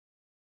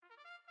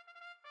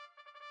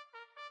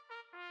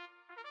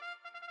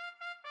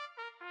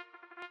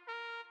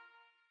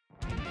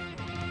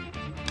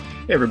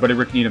Hey everybody,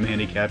 Rick Needham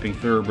handicapping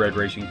thoroughbred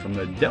racing from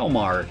the Del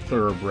Mar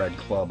Thoroughbred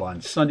Club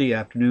on Sunday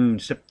afternoon,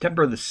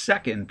 September the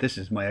 2nd. This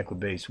is my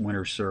Equibase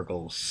Winter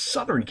Circle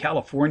Southern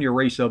California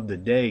race of the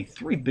day.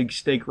 3 big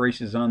stake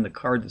races on the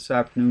card this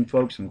afternoon,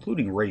 folks,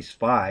 including race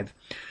 5.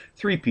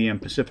 3 p.m.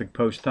 Pacific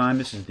Post time.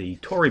 This is the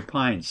Torrey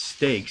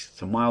Stakes.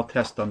 It's a mile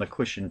test on the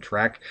cushion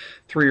track.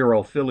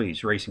 3-year-old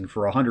fillies racing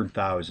for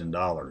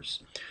 $100,000.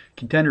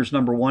 Contenders: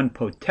 number 1,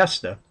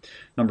 Potesta,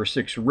 number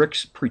 6,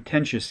 Rick's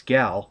Pretentious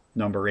Gal,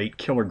 number 8,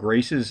 Killer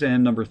Graces,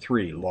 and number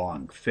 3,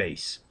 Long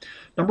Face.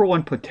 Number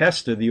 1,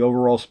 Potesta, the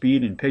overall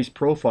speed and pace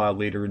profile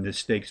leader in this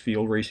stakes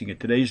field, racing at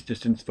today's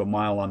distance of a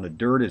mile on the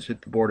dirt, has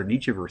hit the board in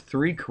each of her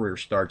 3 career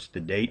starts to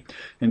date,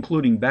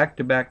 including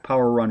back-to-back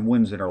power run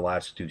wins in her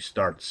last 2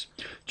 starts.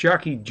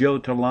 Jockey Joe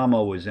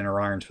Talamo was in her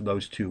irons for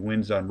those 2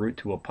 wins, en route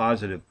to a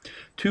positive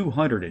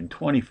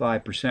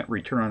 225%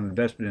 return on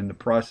investment in the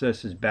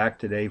process. Is back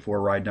today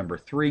for ride number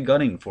 3,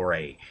 gunning for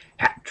a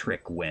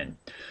hat-trick win.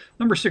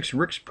 Number 6,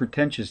 Rick's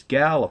Pretentious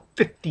Gal, a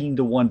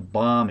 15-to-1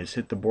 bomb, has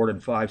hit the board in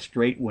 5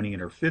 straight, winning in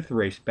her 5th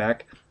race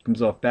back.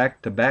 Comes off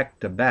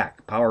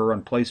back-to-back power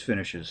run place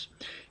finishes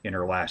in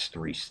her last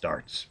 3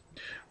 starts.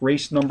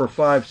 Race number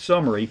 5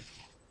 summary.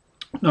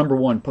 Number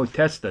 1,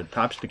 Potesta,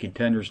 tops the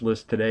contenders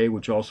list today,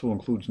 which also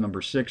includes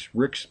number 6,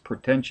 Rick's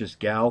Pretentious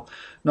Gal,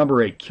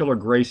 number 8, Killer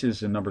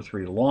Graces, and number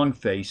 3, Long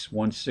Face,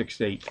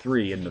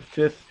 1683. In the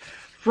 5th,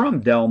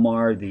 from Del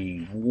Mar,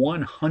 the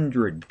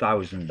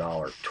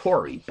 $100,000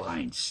 Torrey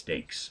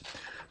Stakes.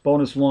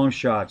 Bonus long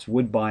shots,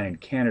 Woodbine in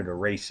Canada,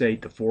 race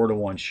 8, the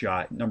 4-to-1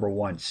 shot. Number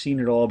 1, Seen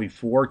It All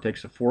Before,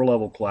 takes a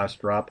 4-level class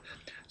drop.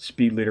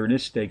 Speed leader in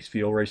this stakes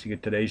field, racing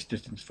at today's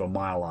distance of a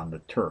mile on the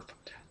turf.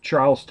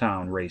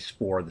 Charlestown, race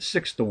 4, the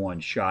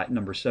 6-to-1 shot.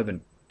 Number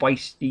 7,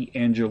 Feisty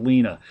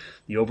Angelina,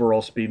 the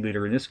overall speed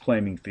leader in this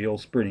claiming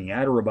field, sprinting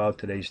at or about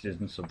today's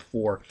distance of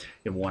 4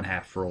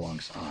 1/2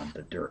 furlongs on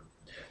the dirt.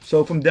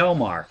 So from Del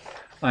Mar,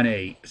 on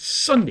a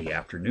Sunday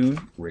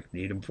afternoon, Rick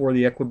Needham for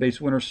the Equibase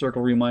Winter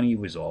Circle, reminding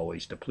you as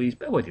always to please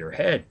bet with your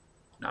head,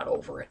 not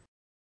over it.